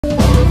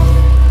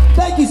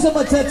so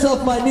much. That's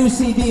off my new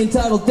CD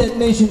entitled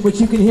Detonation,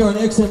 which you can hear on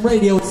XM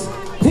Radio. It's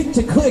pick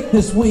to click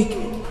this week.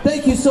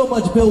 Thank you so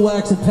much, Bill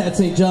Wax and Pat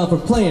St. John, for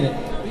playing it.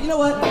 But you know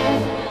what?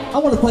 I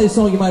want to play a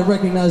song you might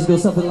recognize. It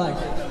goes something like...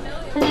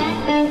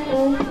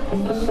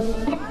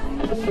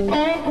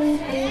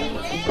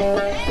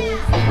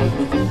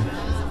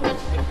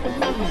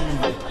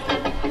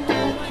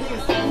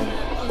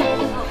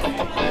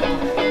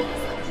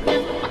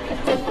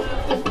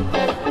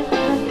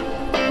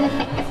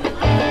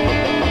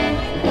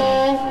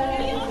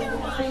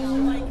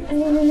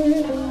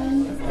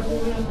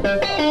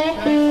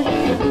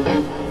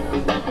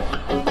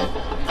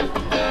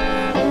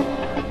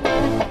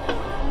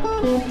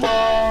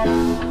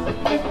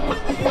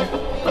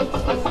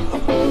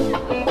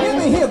 Get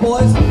me here,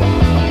 boys.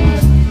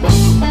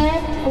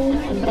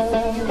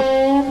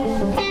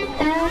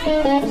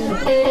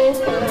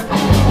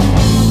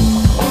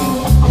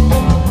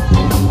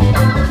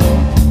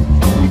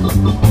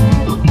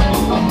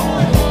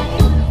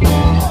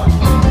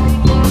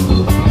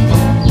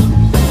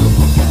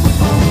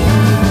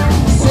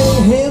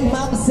 Say, hey,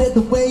 mama said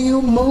the way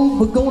you move,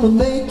 we're gonna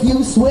make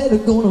you sweat,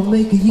 we're gonna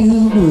make you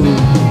move.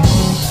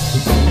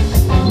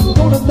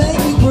 Gonna make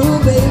you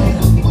groove, baby.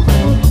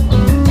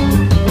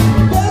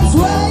 That's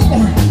right.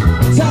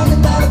 Talking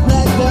about a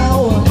black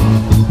dog.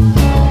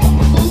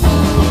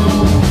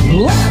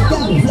 I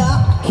got a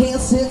flop,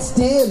 can't sit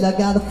still. I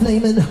got a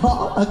flaming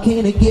heart, I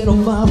can't get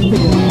on my feet.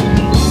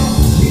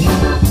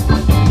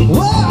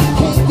 Well, I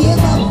can't get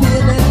my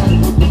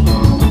feeling.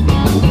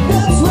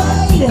 That's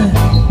right.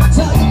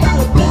 Talking about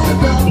a black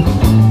dog.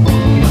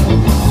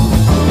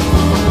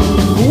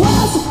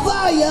 Why's the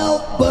fire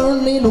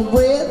burning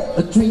red?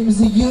 Dreams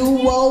of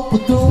you open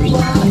through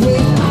my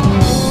head,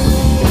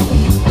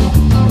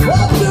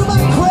 up through my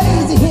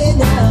crazy head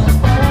now.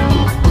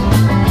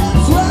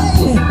 That's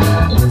right,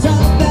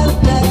 talk about a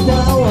black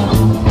dog.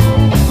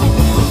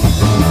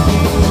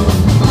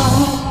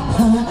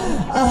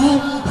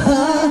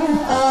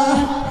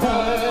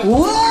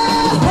 Whoa!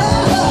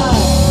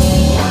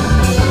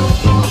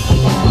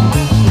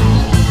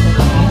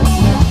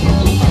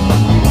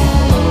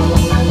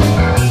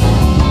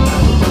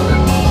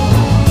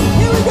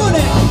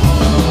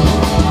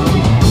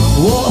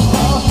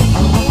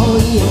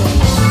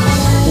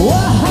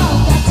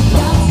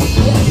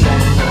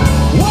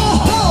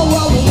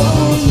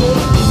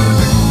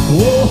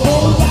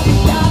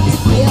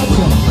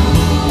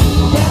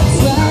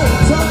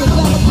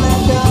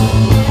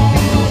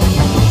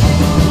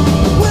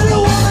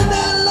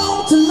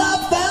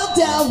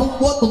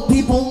 What the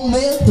people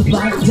meant to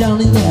fight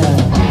down in there.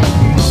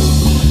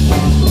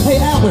 Hey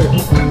Albert,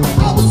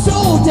 I was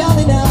so down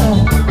and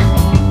out.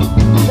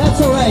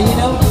 That's alright, you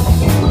know.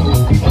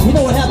 You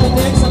know what happened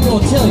next? I'm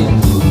gonna tell you.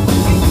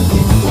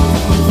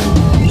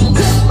 She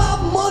took my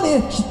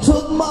money, she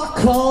took my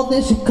call,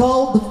 then she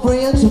called the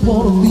friend, she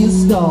wanna be a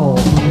star.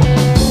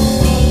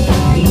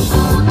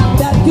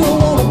 That girl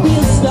wanna be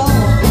a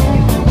star.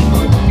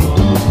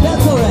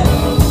 That's alright.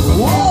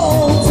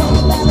 Whoa, talk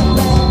about a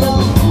black dog.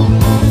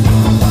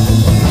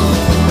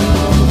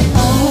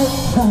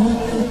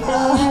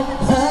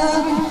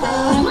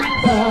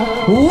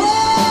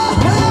 Whoa,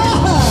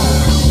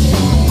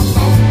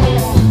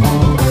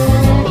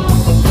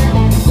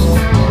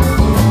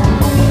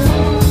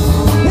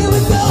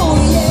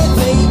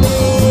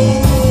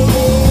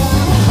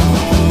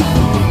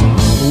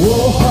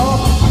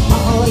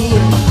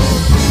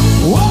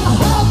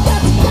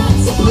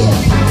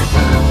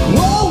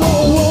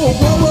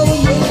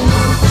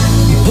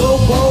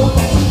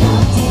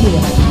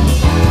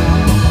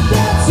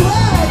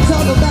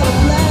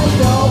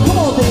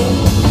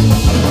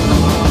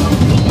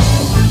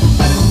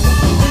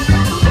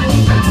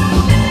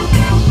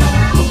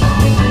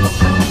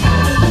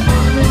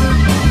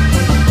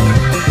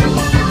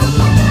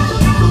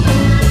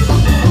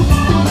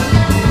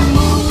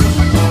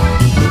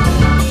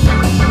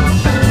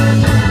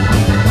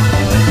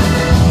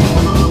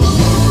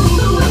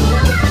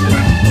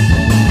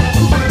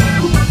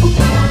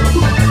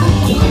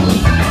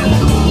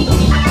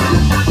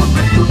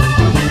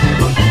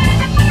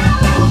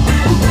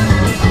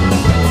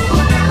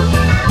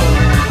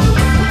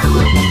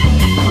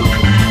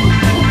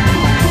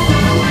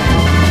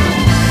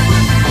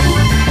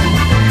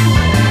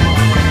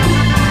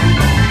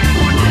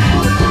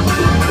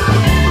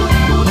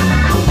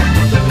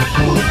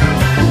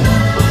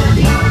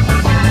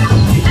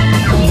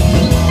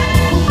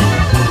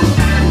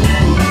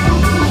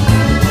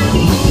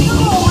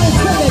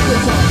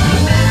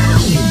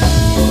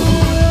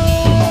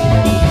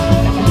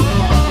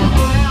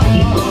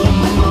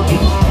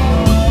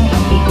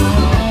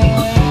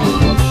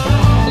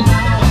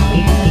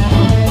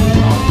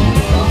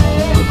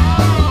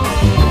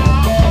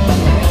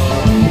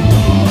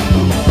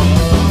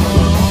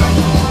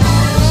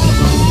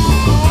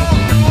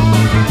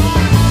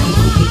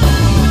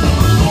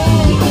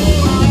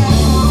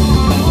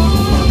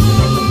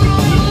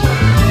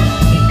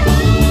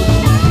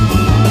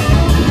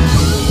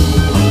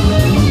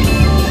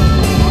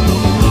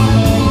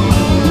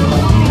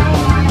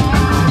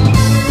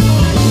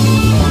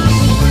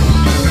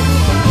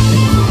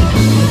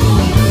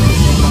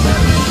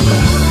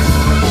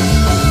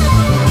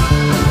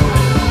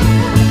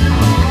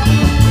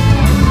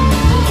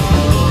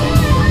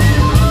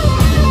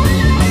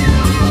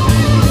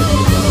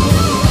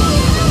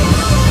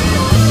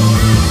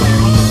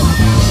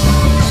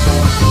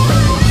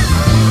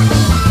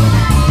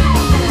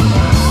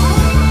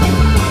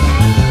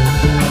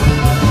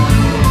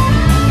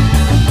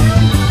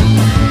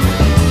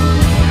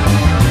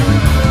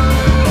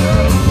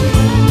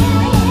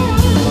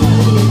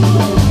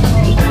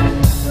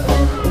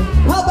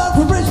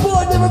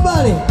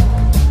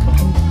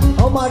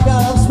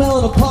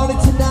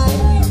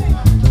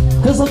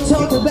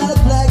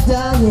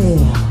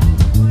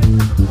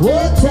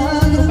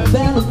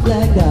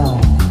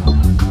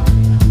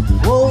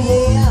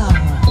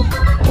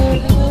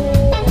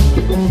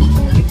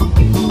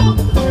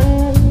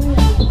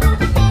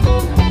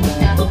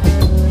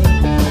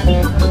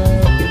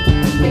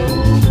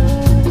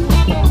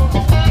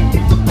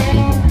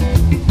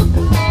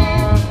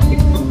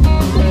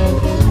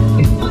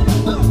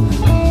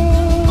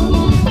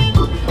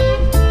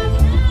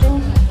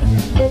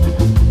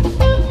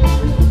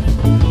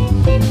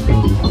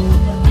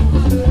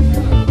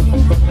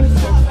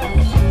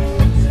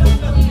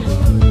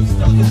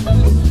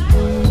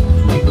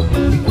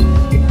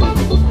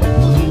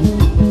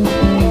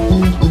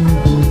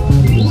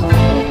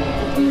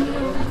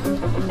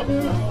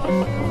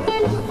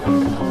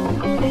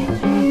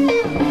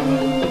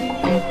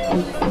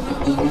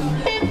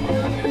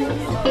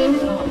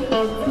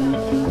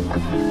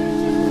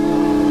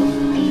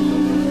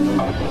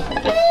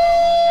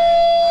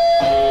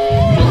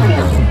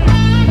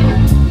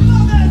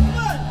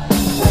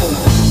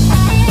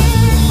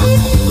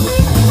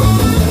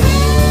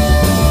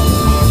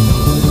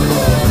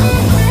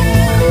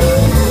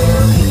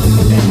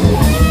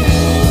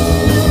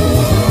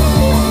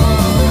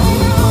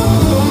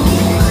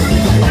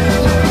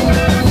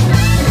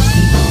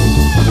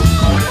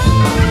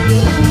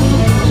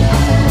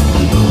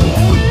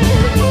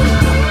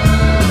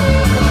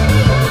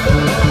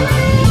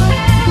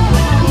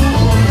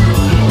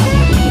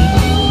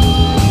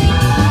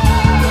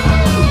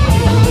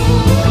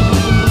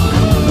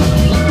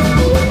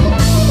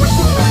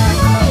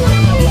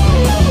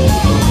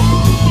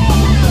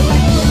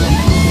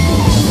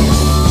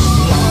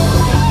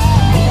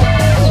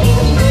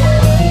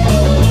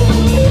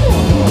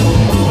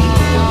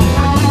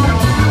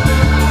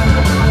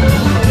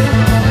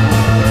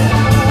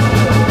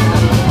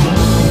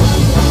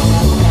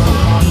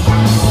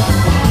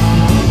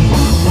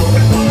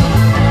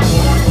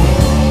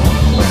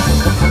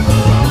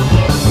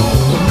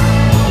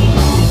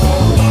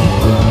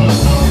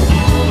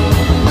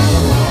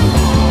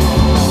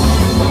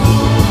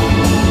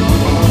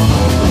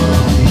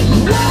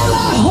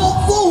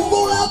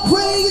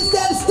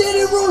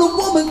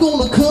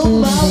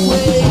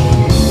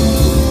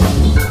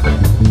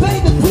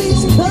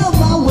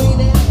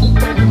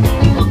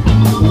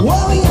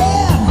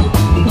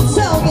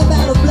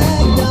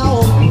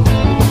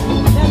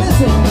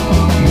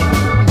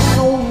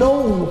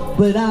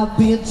 but I've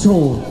been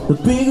told the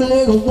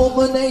big-legged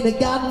woman ain't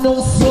got no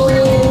soul.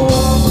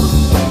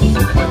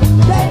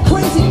 That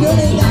crazy girl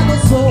ain't got no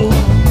soul.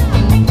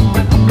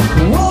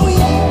 Oh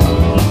yeah,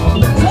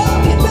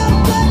 talking about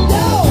that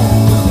dog.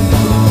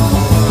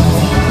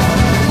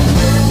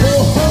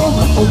 Oh,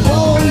 oh, oh,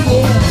 oh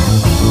yeah.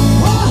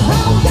 Oh,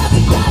 oh, got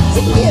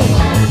to get.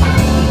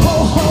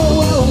 Oh, oh,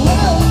 oh,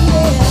 oh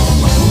yeah.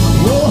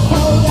 Oh,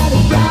 oh, got to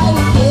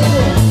get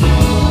it.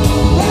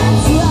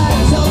 That's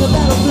right, talking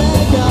about a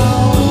black dog.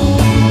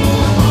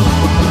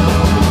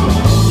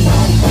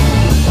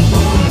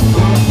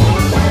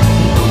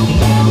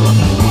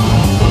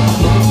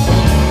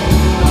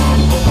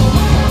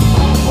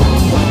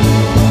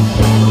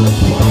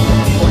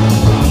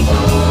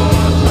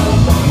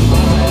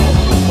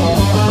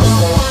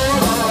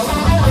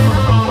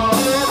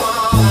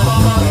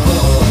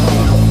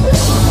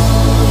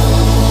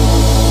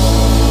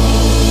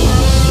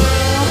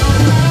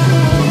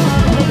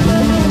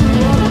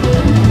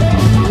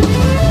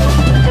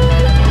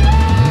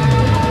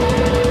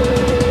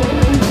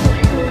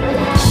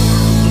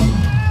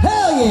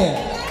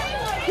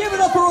 Give it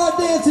up for our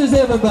dancers,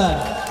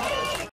 everybody.